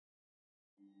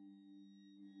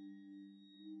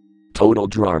Total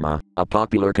Drama, a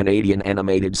popular Canadian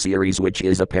animated series which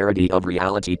is a parody of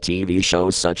reality TV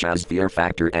shows such as Fear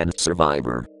Factor and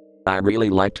Survivor. I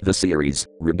really liked the series,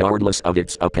 regardless of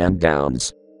its up and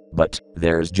downs. But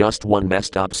there's just one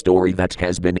messed up story that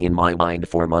has been in my mind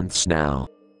for months now.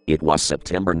 It was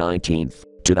September 19th,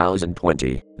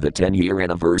 2020, the 10-year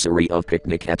anniversary of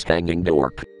Picnic at Hanging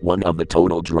Dork, one of the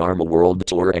Total Drama World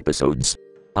Tour episodes.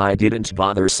 I didn't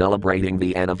bother celebrating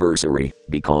the anniversary,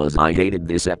 because I hated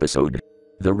this episode.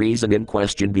 The reason in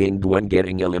question being Gwen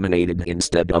getting eliminated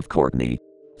instead of Courtney.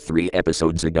 3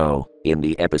 episodes ago, in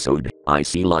the episode, I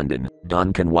See London,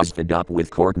 Duncan was fed up with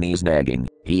Courtney's nagging.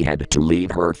 He had to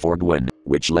leave her for Gwen,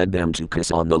 which led them to kiss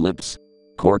on the lips.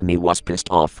 Courtney was pissed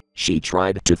off. She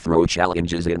tried to throw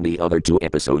challenges in the other 2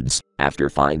 episodes, after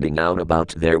finding out about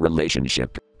their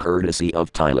relationship, courtesy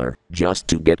of Tyler, just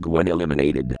to get Gwen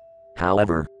eliminated.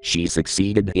 However, she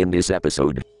succeeded in this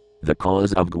episode. The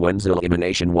cause of Gwen's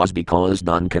elimination was because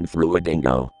Duncan threw a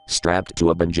dingo, strapped to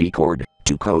a bungee cord,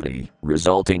 to Cody,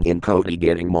 resulting in Cody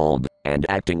getting mauled, and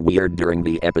acting weird during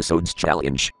the episode's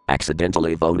challenge,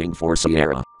 accidentally voting for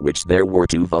Sierra, which there were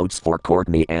 2 votes for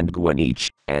Courtney and Gwen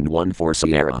each, and 1 for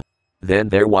Sierra. Then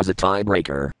there was a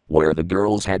tiebreaker, where the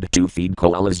girls had to feed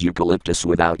koalas eucalyptus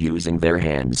without using their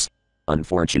hands.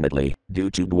 Unfortunately, due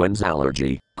to Gwen's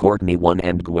allergy, Courtney won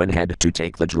and Gwen had to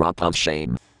take the drop of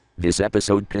shame. This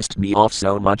episode pissed me off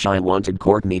so much I wanted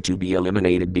Courtney to be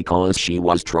eliminated because she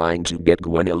was trying to get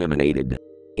Gwen eliminated.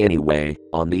 Anyway,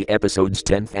 on the episode's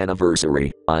 10th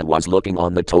anniversary, I was looking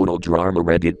on the Total Drama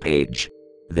Reddit page.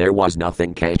 There was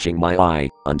nothing catching my eye,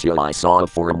 until I saw a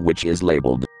forum which is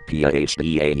labeled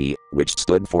PHDAE, which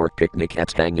stood for Picnic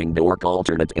at Hanging Dork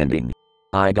Alternate Ending.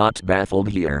 I got baffled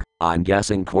here. I'm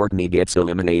guessing Courtney gets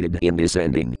eliminated in this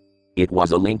ending. It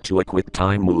was a link to a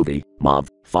QuickTime movie, MOV,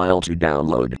 file to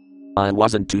download. I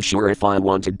wasn't too sure if I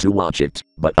wanted to watch it,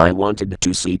 but I wanted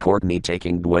to see Courtney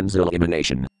taking Gwen's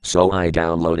elimination, so I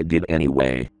downloaded it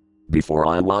anyway. Before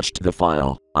I watched the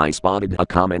file, I spotted a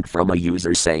comment from a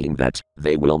user saying that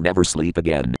they will never sleep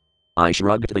again. I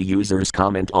shrugged the user's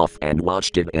comment off and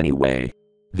watched it anyway.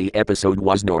 The episode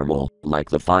was normal, like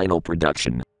the final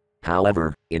production.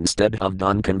 However, instead of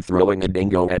Duncan throwing a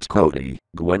dingo at Cody,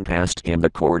 Gwen passed him the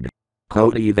cord.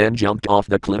 Cody then jumped off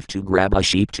the cliff to grab a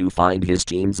sheep to find his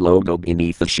team's logo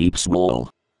beneath the sheep's wool.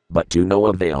 But to no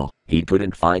avail, he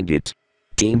couldn't find it.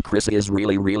 Team Chris is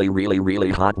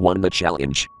really hot, won the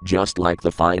challenge, just like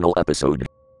the final episode.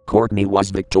 Courtney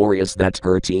was victorious that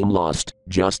her team lost,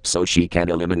 just so she can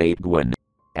eliminate Gwen.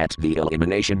 At the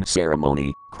elimination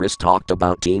ceremony, Chris talked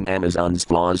about Team Amazon's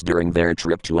flaws during their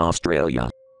trip to Australia.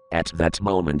 At that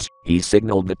moment, he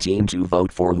signaled the team to vote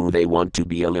for who they want to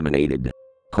be eliminated.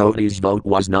 Cody's vote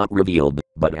was not revealed,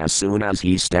 but as soon as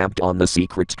he stamped on the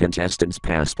secret contestant's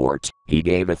passport, he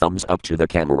gave a thumbs up to the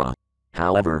camera.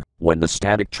 However, when the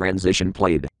static transition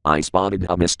played, I spotted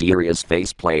a mysterious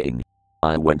face playing.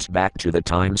 I went back to the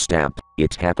timestamp.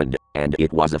 It happened, and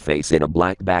it was a face in a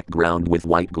black background with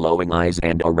white glowing eyes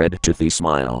and a red toothy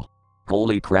smile.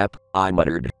 Holy crap, I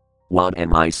muttered. What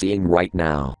am I seeing right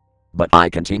now? But I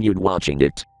continued watching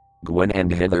it. Gwen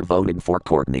and Heather voted for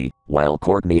Courtney, while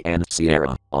Courtney and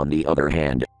Sierra, on the other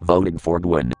hand, voted for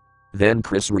Gwen. Then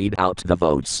Chris read out the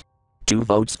votes. 2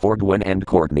 votes for Gwen and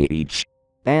Courtney each.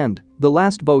 And the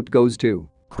last vote goes to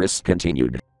Chris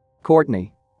continued.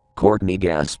 Courtney. Courtney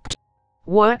gasped.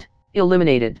 What?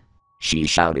 Eliminated? She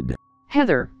shouted.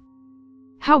 Heather.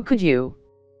 How could you?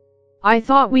 I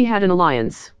thought we had an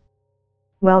alliance.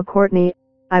 Well, Courtney,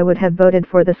 I would have voted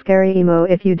for the scary emo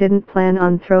if you didn't plan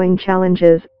on throwing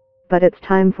challenges, but it's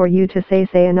time for you to say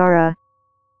sayonara.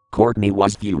 Courtney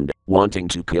was fumed, wanting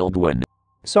to kill Gwen.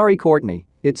 Sorry, Courtney,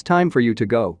 it's time for you to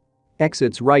go.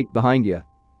 Exit's right behind you.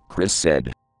 Chris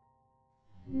said.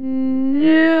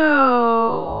 No.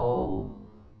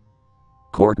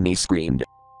 Courtney screamed.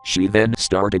 She then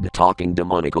started talking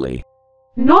demonically.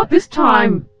 Not this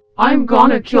time. I'm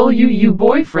gonna kill you, you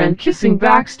boyfriend kissing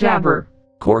backstabber.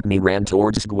 Courtney ran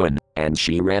towards Gwen, and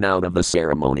she ran out of the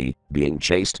ceremony, being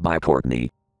chased by Courtney.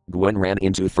 Gwen ran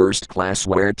into first class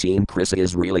where Team Chris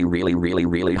is really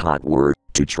hot were,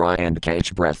 to try and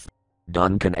catch breath.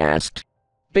 Duncan asked.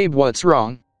 Babe, what's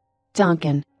wrong?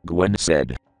 Duncan. Gwen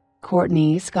said.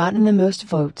 Courtney's gotten the most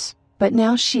votes, but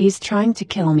now she's trying to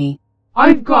kill me.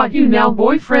 I've got you now,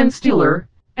 boyfriend stealer,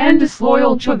 and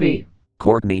disloyal chubby.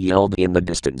 Courtney yelled in the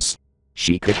distance.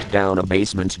 She kicked down a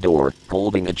basement door,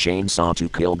 holding a chainsaw to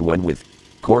kill Gwen with.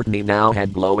 Courtney now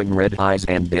had glowing red eyes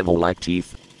and devil-like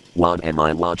teeth. What am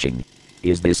I watching?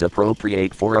 Is this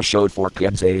appropriate for a show for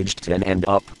kids aged 10 and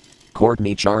up?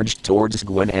 Courtney charged towards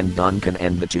Gwen and Duncan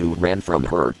and the 2 ran from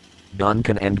her.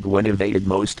 Duncan and Gwen evaded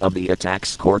most of the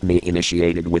attacks Courtney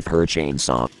initiated with her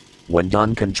chainsaw. When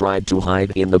Duncan tried to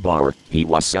hide in the bar, he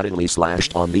was suddenly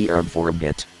slashed on the arm for a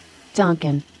bit.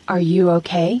 Duncan, are you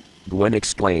okay? Gwen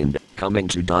exclaimed, coming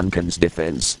to Duncan's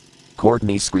defense.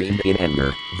 Courtney screamed in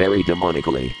anger, very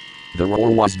demonically. The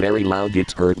roar was very loud,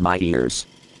 it hurt my ears.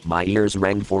 My ears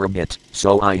rang for a bit,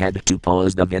 so I had to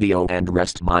pause the video and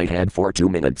rest my head for 2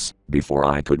 minutes, before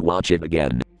I could watch it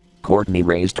again. Courtney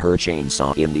raised her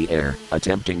chainsaw in the air,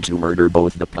 attempting to murder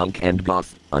both the punk and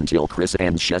goth, until Chris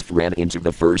and Chef ran into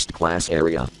the first class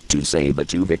area, to save the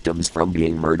 2 victims from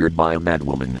being murdered by a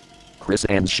madwoman. Chris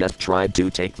and Chef tried to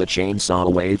take the chainsaw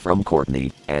away from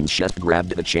Courtney, and Chef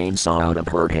grabbed the chainsaw out of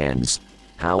her hands.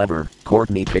 However,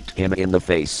 Courtney picked him in the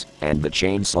face, and the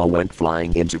chainsaw went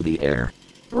flying into the air.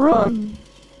 Run!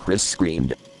 Chris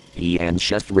screamed. He and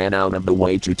Chef ran out of the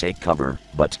way to take cover,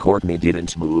 but Courtney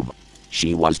didn't move.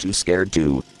 She was too scared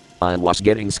too. I was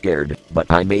getting scared, but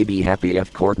I may be happy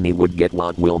if Courtney would get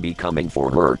what will be coming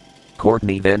for her.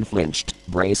 Courtney then flinched,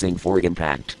 bracing for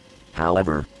impact.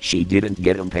 However, she didn't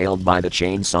get impaled by the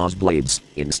chainsaw's blades.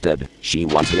 Instead, she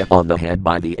was hit on the head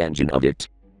by the engine of it.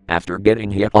 After getting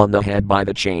hit on the head by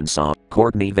the chainsaw,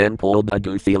 Courtney then pulled a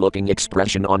goofy-looking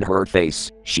expression on her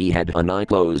face. She had an eye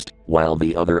closed, while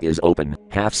the other is open,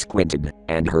 half squinted,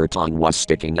 and her tongue was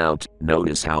sticking out.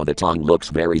 Notice how the tongue looks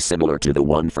very similar to the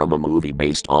one from a movie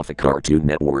based off a Cartoon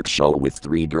Network show with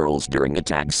 3 girls during a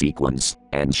tag sequence,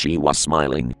 and she was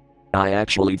smiling. I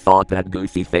actually thought that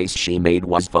goofy face she made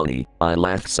was funny. I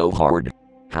laughed so hard.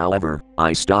 However,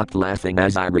 I stopped laughing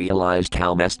as I realized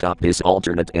how messed up this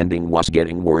alternate ending was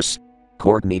getting worse.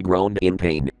 Courtney groaned in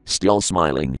pain, still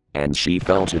smiling, and she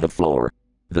fell to the floor.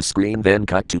 The screen then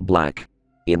cut to black.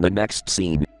 In the next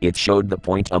scene, it showed the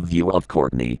point of view of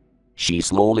Courtney. She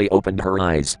slowly opened her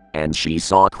eyes, and she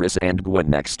saw Chris and Gwen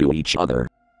next to each other.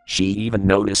 She even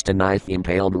noticed a knife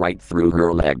impaled right through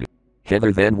her leg.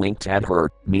 Heather then winked at her,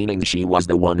 meaning she was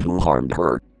the one who harmed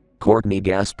her. Courtney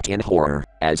gasped in horror,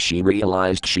 as she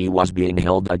realized she was being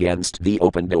held against the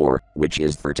open door, which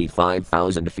is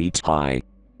 35,000 feet high.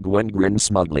 Gwen grinned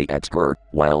smugly at her,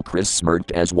 while Chris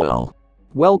smirked as well.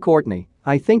 Well, Courtney,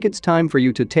 I think it's time for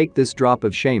you to take this drop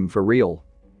of shame for real.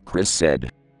 Chris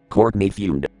said. Courtney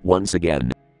fumed, once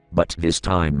again. But this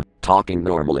time, talking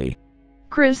normally.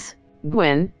 Chris,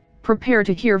 Gwen, prepare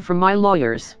to hear from my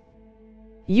lawyers.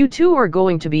 You two are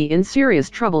going to be in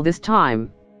serious trouble this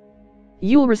time.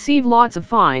 You'll receive lots of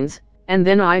fines, and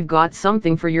then I've got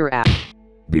something for your ass.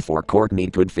 Before Courtney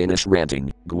could finish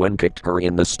ranting, Gwen kicked her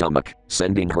in the stomach,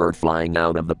 sending her flying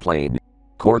out of the plane.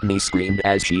 Courtney screamed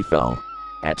as she fell.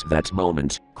 At that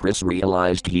moment, Chris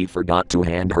realized he forgot to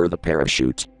hand her the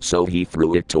parachute, so he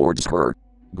threw it towards her.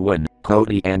 Gwen,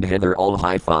 Cody and Heather all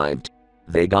high-fived.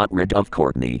 They got rid of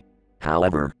Courtney.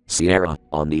 However, Sierra,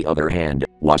 on the other hand,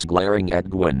 was glaring at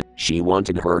Gwen. She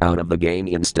wanted her out of the game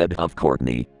instead of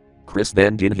Courtney. Chris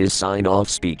then did his sign-off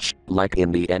speech, like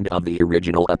in the end of the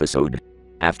original episode.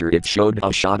 After it showed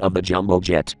a shot of the jumbo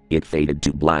jet, it faded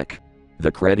to black.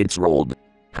 The credits rolled.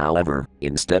 However,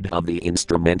 instead of the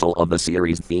instrumental of the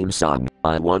series theme song,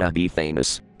 I Wanna Be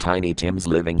Famous, Tiny Tim's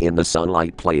Living in the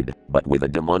Sunlight played, but with a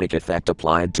demonic effect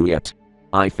applied to it.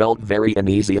 I felt very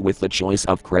uneasy with the choice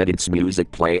of credits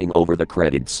music playing over the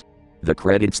credits. The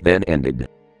credits then ended.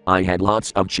 I had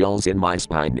lots of chills in my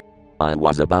spine. I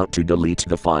was about to delete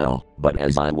the file, but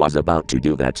as I was about to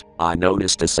do that, I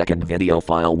noticed a second video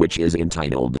file which is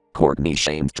entitled, Courtney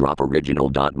Shamed Drop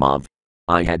Original.mov.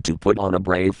 I had to put on a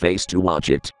brave face to watch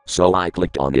it, so I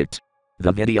clicked on it.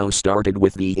 The video started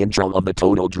with the intro of the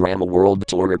Total Drama World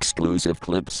Tour exclusive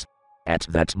clips. At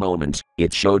that moment,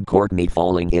 it showed Courtney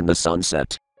falling in the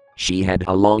sunset. She had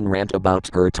a long rant about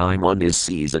her time on this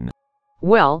season.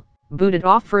 Well, booted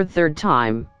off for a 3rd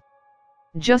time.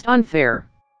 Just unfair.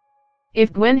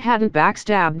 If Gwen hadn't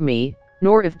backstabbed me,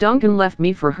 nor if Duncan left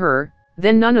me for her,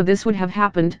 then none of this would have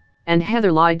happened, and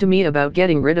Heather lied to me about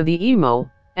getting rid of the emo,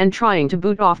 and trying to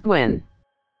boot off Gwen.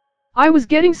 I was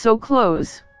getting so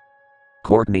close.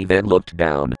 Courtney then looked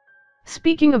down.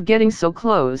 Speaking of getting so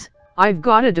close, I've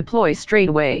gotta deploy straight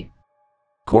away.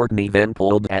 Courtney then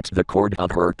pulled at the cord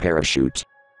of her parachute.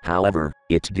 However,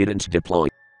 it didn't deploy.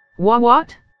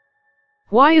 What?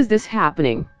 Why is this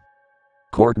happening?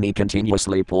 Courtney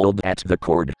continuously pulled at the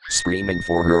cord, screaming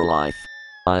for her life.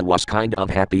 I was kind of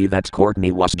happy that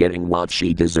Courtney was getting what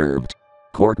she deserved.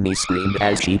 Courtney screamed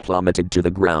as she plummeted to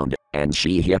the ground, and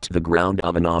she hit the ground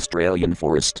of an Australian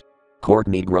forest.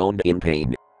 Courtney groaned in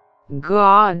pain.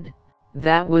 God,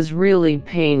 that was really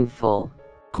painful.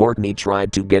 Courtney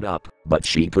tried to get up, but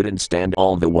she couldn't stand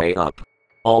all the way up.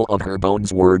 All of her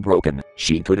bones were broken,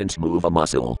 she couldn't move a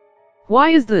muscle.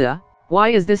 Why is the Why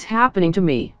is this happening to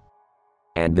me?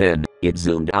 And then, it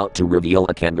zoomed out to reveal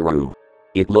a kangaroo.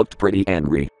 It looked pretty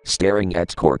angry, staring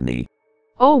at Courtney.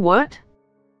 Oh, what?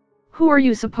 Who are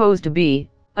you supposed to be,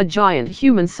 a giant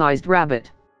human-sized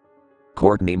rabbit?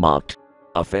 Courtney mocked.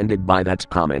 Offended by that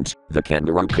comment, the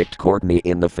kangaroo kicked Courtney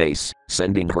in the face,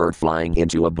 sending her flying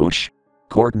into a bush.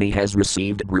 Courtney has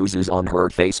received bruises on her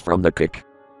face from the kick.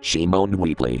 She moaned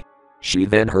weakly. She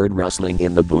then heard rustling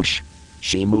in the bush.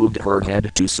 She moved her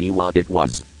head to see what it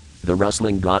was. The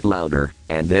rustling got louder,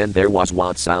 and then there was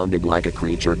what sounded like a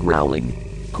creature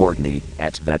growling. Courtney,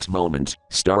 at that moment,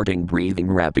 started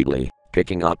breathing rapidly,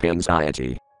 picking up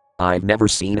anxiety. I've never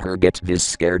seen her get this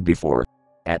scared before.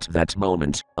 At that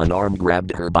moment, an arm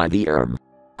grabbed her by the arm.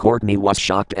 Courtney was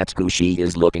shocked at who she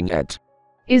is looking at.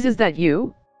 Is that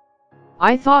you?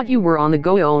 I thought you were on the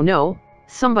go. Oh no,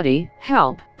 somebody,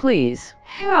 help, please,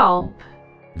 help.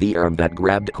 The arm that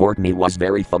grabbed Courtney was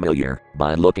very familiar,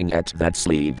 by looking at that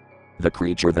sleeve. The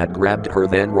creature that grabbed her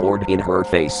then roared in her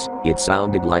face. It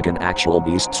sounded like an actual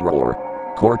beast's roar.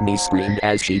 Courtney screamed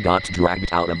as she got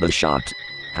dragged out of the shot.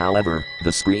 However,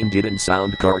 the scream didn't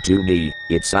sound cartoony,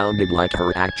 it sounded like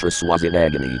her actress was in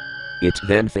agony. It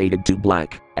then faded to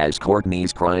black, as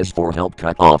Courtney's cries for help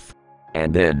cut off.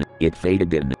 And then, it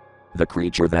faded in. The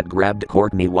creature that grabbed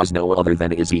Courtney was no other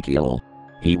than Ezekiel.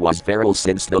 He was feral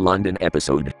since the London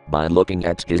episode, by looking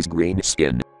at his green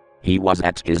skin. He was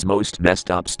at his most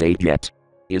messed up state yet.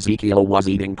 Ezekiel was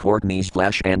eating Courtney's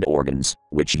flesh and organs,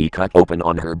 which he cut open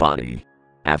on her body.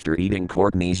 After eating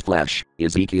Courtney's flesh,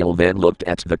 Ezekiel then looked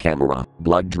at the camera,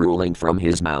 blood drooling from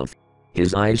his mouth.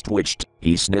 His eyes twitched,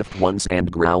 he sniffed once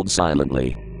and growled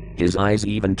silently. His eyes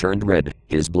even turned red,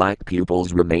 his black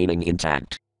pupils remaining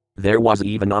intact. There was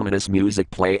even ominous music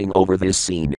playing over this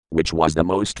scene, which was the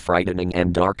most frightening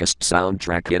and darkest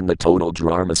soundtrack in the total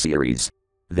drama series.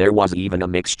 There was even a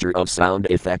mixture of sound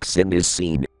effects in this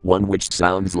scene, one which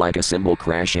sounds like a cymbal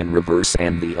crash in reverse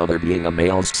and the other being a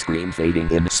male's scream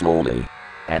fading in slowly.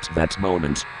 At that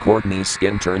moment, Courtney's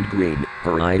skin turned green,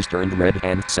 her eyes turned red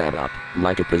and sat up,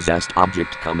 like a possessed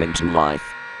object coming to life.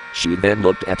 She then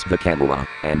looked at the camera,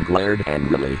 and glared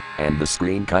angrily, and the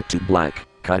screen cut to black,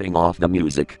 cutting off the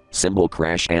music, cymbal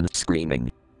crash and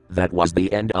screaming. That was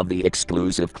the end of the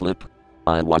exclusive clip.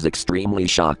 I was extremely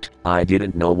shocked, I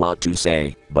didn't know what to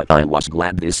say, but I was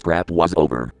glad this crap was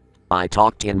over. I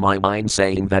talked in my mind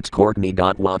saying that Courtney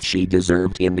got what she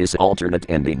deserved in this alternate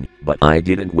ending, but I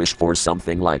didn't wish for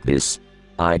something like this.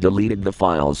 I deleted the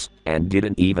files, and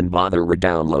didn't even bother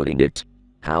re-downloading it.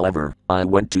 However, I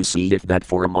went to see if that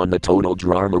forum on the Total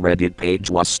Drama Reddit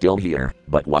page was still here,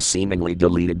 but was seemingly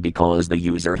deleted because the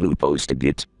user who posted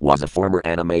it was a former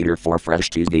animator for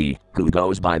Fresh TV, who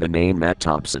goes by the name Matt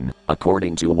Thompson,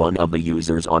 according to one of the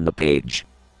users on the page.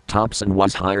 Thompson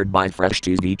was hired by Fresh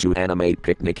TV to animate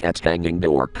Picnic at Hanging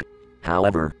Dork.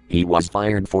 However, he was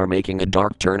fired for making a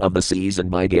dark turn of the season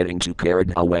by getting too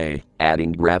carried away,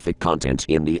 adding graphic content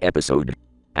in the episode.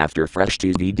 After Fresh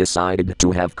TV decided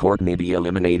to have Courtney be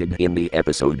eliminated in the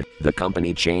episode, the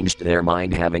company changed their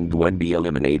mind having Gwen be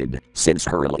eliminated, since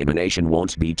her elimination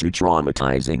won't be too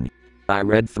traumatizing. I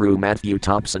read through Matthew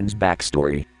Thompson's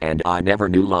backstory, and I never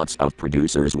knew lots of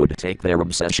producers would take their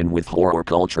obsession with horror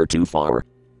culture too far.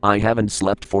 I haven't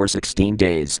slept for 16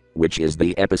 days, which is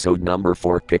the episode number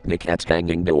for Picnic at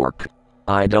Hanging Dork.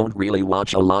 I don't really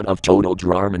watch a lot of total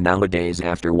drama nowadays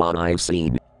after what I've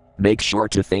seen. Make sure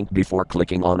to think before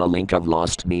clicking on a link of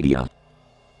lost media.